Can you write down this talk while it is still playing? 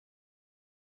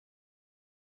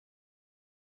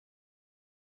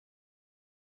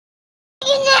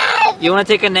You want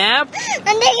to take a nap?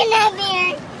 I'm taking a nap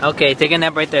here. Okay, take a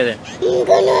nap right there then. Good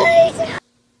night.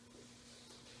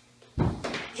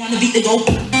 Trying to beat the goal.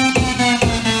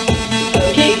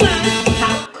 Okay, class.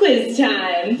 Pop quiz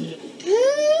time.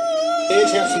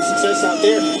 Have some success out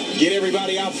there. Get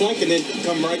everybody out flank and then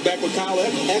come right back with Kyle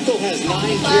Eckel has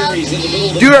 9 carries in the middle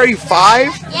of the... Dude, are you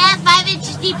 5? Yeah, 5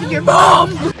 inches deep in your mom.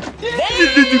 The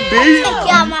little baby. Get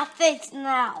out my face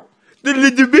now. The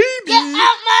little baby. Get out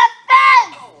my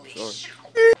face.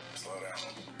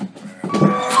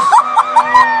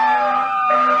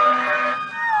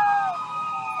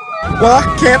 Why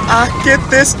can't I get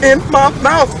this in my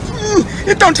mouth?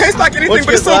 It don't taste like anything,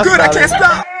 but it's so good I can't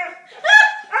stop.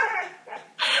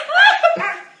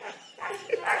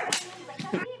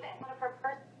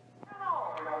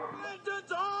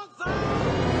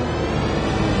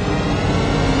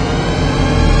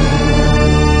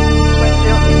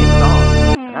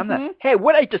 Hey,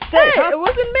 what I just said? Hey, it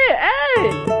wasn't me.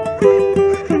 Hey.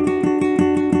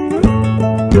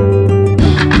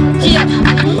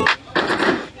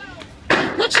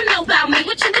 What you know about me?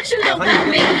 What you know about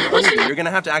me? You're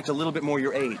gonna have to act a little bit more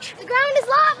your age. The ground is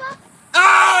lava.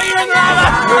 Oh, you're in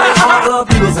lava! All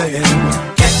the people saying,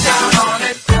 get down on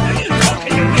it.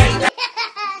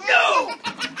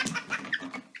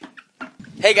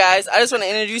 Hey guys, I just want to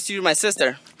introduce you to my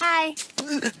sister. Hi.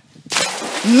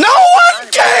 No one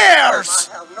cares!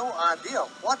 I have no idea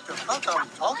what the fuck I'm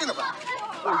talking about.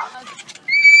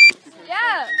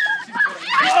 Yeah.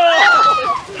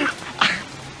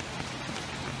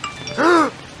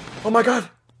 Oh my god.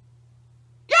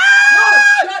 Yeah! No,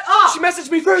 shut up! She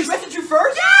messaged me first. She messaged you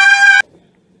first? Yeah!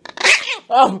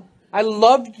 Oh, I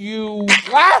loved you.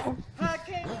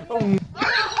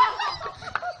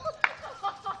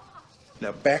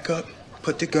 Now back up,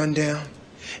 put the gun down,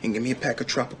 and give me a pack of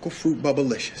tropical fruit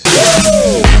bubblicious.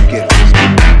 Get it.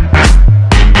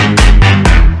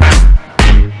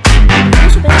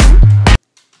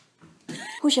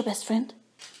 Who's your best friend?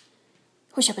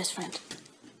 Who's your best friend?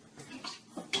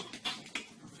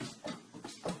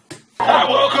 I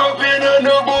woke up in a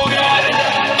new Bugatti.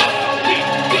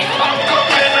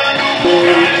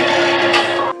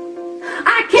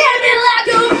 I can't be like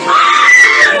you.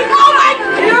 Oh my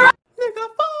God. Nigga,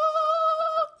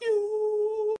 fuck you.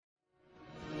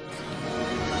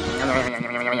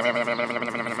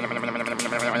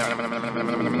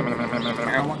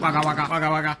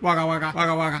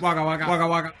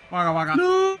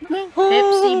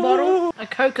 Pepsi bottle, a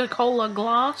Coca-Cola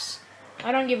glass.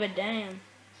 I don't give a damn.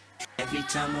 Every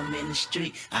time I'm in the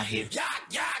street, I hear yak,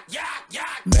 yak, yak,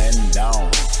 yak. Man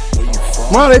down. Where you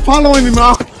from? Ma, they following me,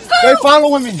 Ma. They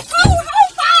following me. Who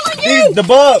followed you? The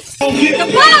bugs. The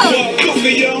bugs.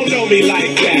 You don't know me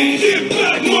like that. Get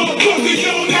back, motherfucker, you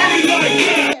don't know me like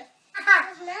that.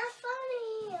 That's not funny,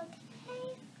 okay?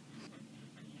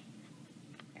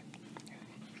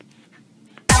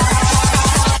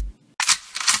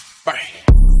 Bang.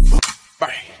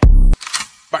 Bang.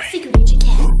 Bang. Secret agent cat.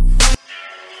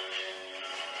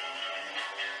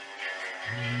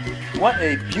 What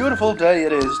a beautiful day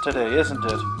it is today, isn't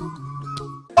it?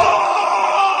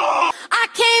 I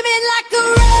came in like a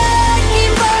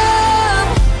wrecking ball.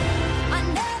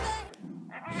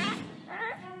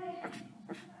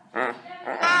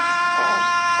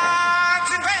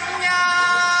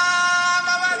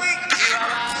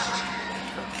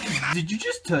 I Did you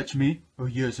just touch me? Oh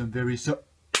yes, I'm very sorry.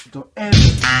 Don't ever.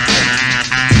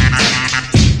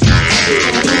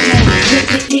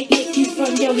 you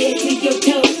from your head to your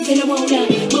toes, and I wanna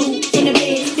move from the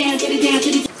bed down to the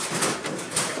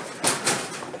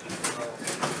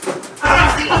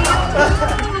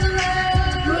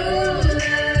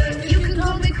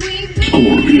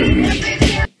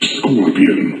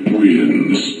Scorpion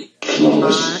wins.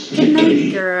 Flawless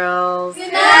victory. Girls.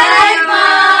 Good night,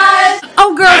 Mom.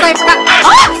 Oh, girls, I forgot.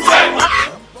 Oh!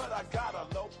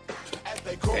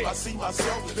 Hey.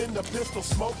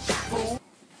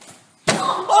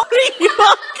 Are you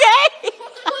okay?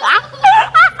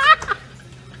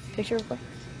 Picture real quick.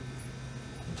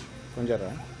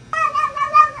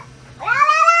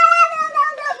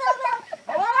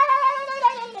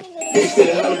 Instead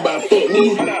of hollering about fuck me,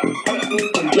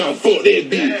 nah, fuck that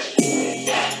bitch.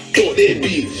 Fuck that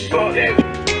bitch. Fuck that.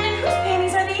 Whose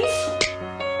panties are these?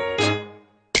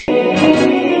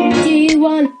 Do you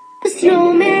want a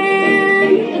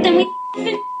snowman? But then we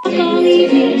all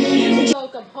evening.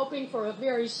 I'm hoping for a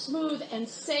very smooth and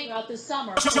safe throughout the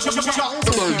summer. Block that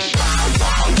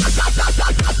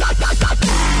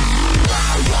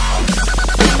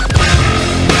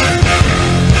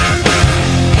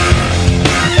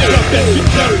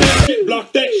shit,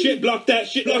 block that shit, block that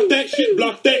shit, block that shit,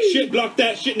 block that shit, block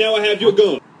that shit. Now I have your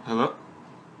gun. Hello?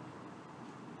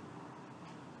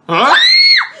 Huh?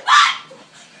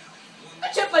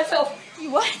 I tripped myself. You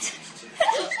what?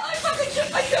 I fucking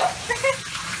tripped myself.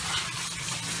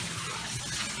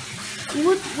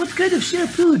 What kind of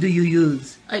shampoo do you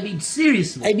use? I mean,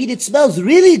 seriously. I mean, it smells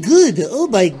really good. Oh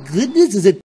my goodness, is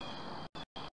it?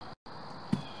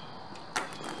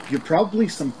 You're probably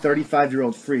some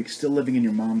 35-year-old freak still living in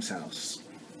your mom's house.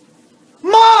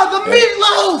 Ma, the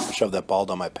meatloaf! Shove that ball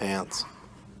down my pants.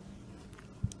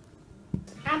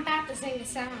 I'm about to sing a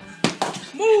song.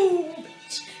 Move,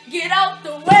 bitch. Get out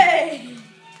the way.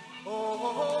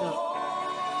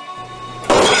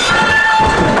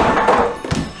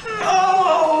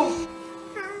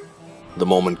 The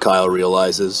moment Kyle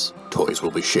realizes, toys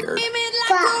will be shared.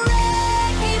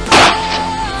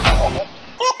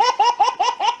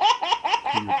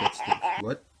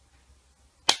 What?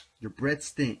 Your breath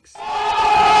stinks.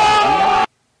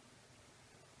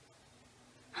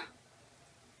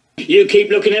 You keep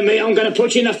looking at me, I'm gonna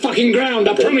put you in the fucking ground,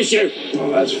 I promise you.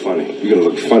 Oh, that's funny. You're gonna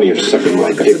look funnier sucking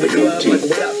my dick with your teeth.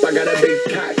 What up? I got a big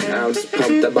cock. Now just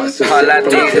pump the bus. All I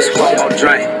need is one more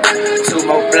drink, 2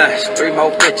 more blunts, 3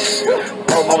 more bitches,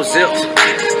 4 more zips,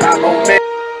 5 more men.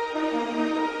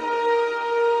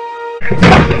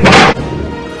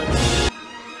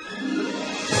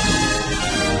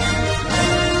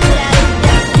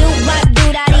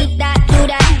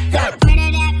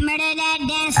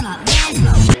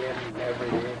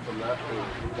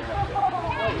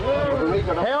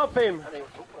 Help him!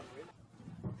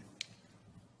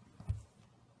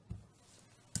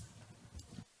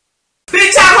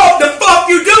 Bitch, I hope the fuck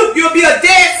you do! You'll be a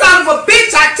dead son of a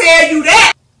bitch, I tell you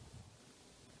that!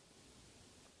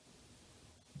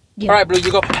 Alright, Blue,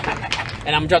 you go.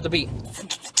 And I'm gonna drop the beat.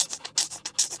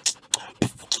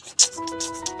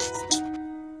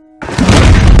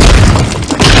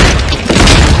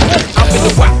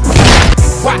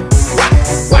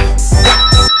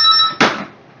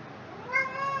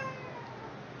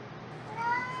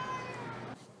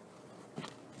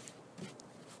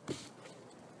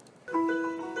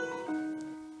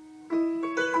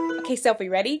 Okay, selfie,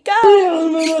 ready? Go!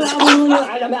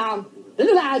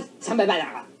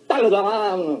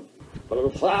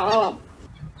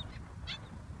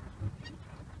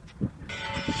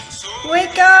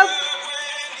 Wake up!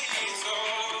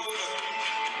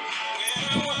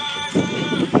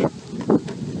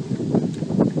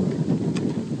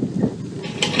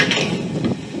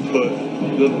 Put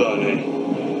the bunny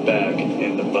back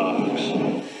in the box.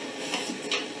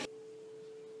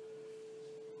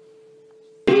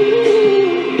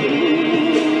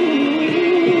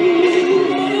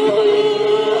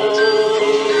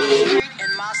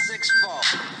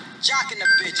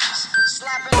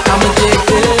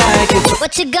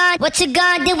 What you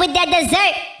gonna do with that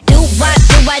dessert? Do what,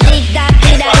 dee da,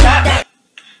 dee da.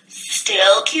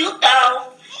 Still cute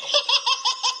though.